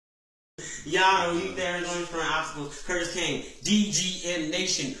YADO, Youth Arizona Strong Obstacles, Kurtis Kaine, DGM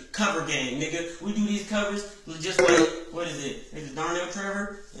Nation, cover gang, nigga. We do these covers just like, what is it? It's Darnell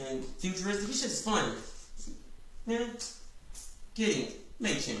Trevor and Futuristic. This shit's fun. Man, get him.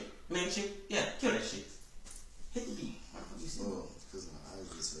 Mention. Yeah, kill that shit. Hit the beat. Oh, because my eyes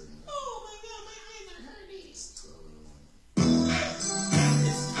just hurting. Oh my god, my eyes are hurting. It's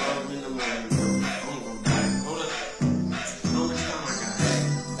 12 in the morning, bro. I'm gonna die. Hold up. How much time I got?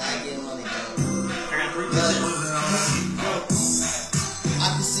 I get money, bro. I got 3%. I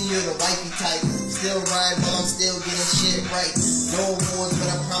can see you're the wifey type. Still ride while I'm still getting shit right. No awards, but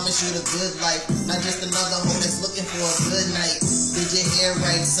I promise you the good life. Not just another hoe that's looking for a good night. Did your hair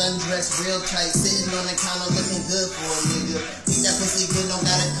right, sundress real tight. Sitting on the counter looking good for a nigga. Eat that pussy good, don't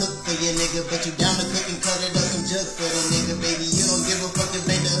gotta cook for your nigga. But you down to cook and cut it up and jug for the nigga. Baby, you don't give a fuck if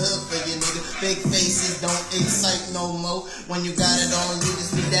they the hood for your nigga. Big faces don't excite no more. When you got it on, you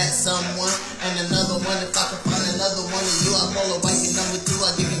just be that someone. And another one, if I can find another one of you, I call a wife and number 2.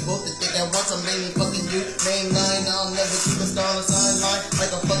 I give you both the dick at once. I'm mainly fucking you. Main line, I'll never keep a star on the sideline.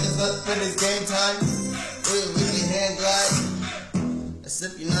 Like a fucking slut when it's game time. We can hand glide. As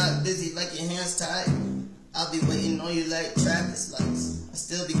if you're not busy like your hands tied. I'll be waiting on you like traffic lights. I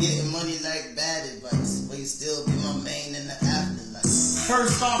still be getting money like bad advice. But you still be my main in the afterlife.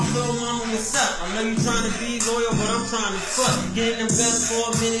 First off, little mama, what's up? I know you trying to be loyal, but I'm trying to fuck. Getting them belts for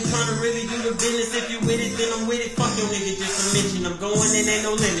a minute, trying to really do the business. If you with it, then I'm with it. Fuck your nigga, just a mention. I'm going in, ain't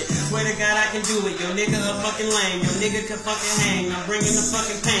no limit. Swear to God I can do it. Your nigga a fucking lame. Your nigga can fucking hang. I'm bringing the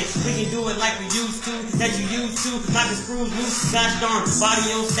fucking pain. We can do it like we used to, that you used to. Like the screws loose, gosh darn. Body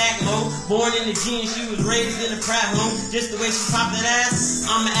on stack low. Born in the G and she was raised in a crap home. Just the way she popped that ass,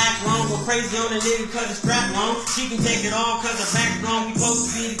 I'ma act wrong. Go crazy on a nigga cause the strap long. She can take it all cause her back strong. We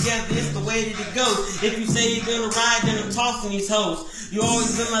supposed to be together, it's the way that it goes. If you say you're gonna ride, then I'm tossing these hoes. You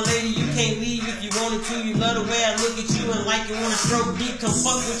always been my lady, you can't leave if you wanted to. You love the way I look at you and like you wanna stroke deep. Come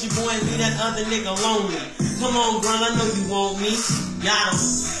fuck with your boy and leave that other nigga lonely. Come on, girl, I know you want me. YADO.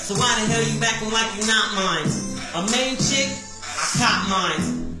 So why the hell you backing like you not mine? A main chick, I cop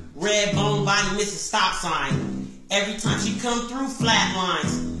mine. Red bone body missing stop sign. Every time she come through, flat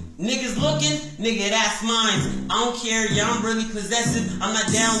lines. Niggas looking, nigga, that's mine. I don't care, yeah, I'm really possessive. I'm not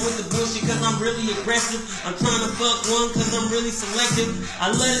down with the bullshit cause I'm really aggressive. I'm trying to fuck one cause I'm really selective.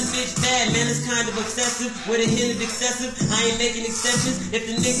 I love this bitch bad, man, it's kind of excessive. With a hint of excessive, I ain't making exceptions. If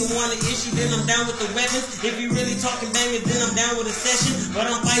the nigga want an issue, then I'm down with the weapons. If you really talking bangers, then I'm down with a session.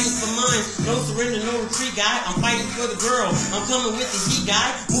 But I'm fighting for mine, no surrender, no retreat, guy. I'm fighting for the girl, I'm coming with the heat, guy.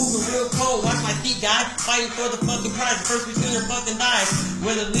 Moving real cold, watch my feet, guy. Fighting for the fucking prize, the first between her fucking thighs.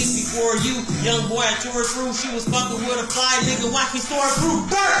 Whether at least before you, young boy, I tore through. She was fucking with a fly nigga. Watch me soar through.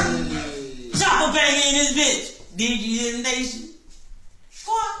 Burn! Chopper bang in this bitch. DGM Nation.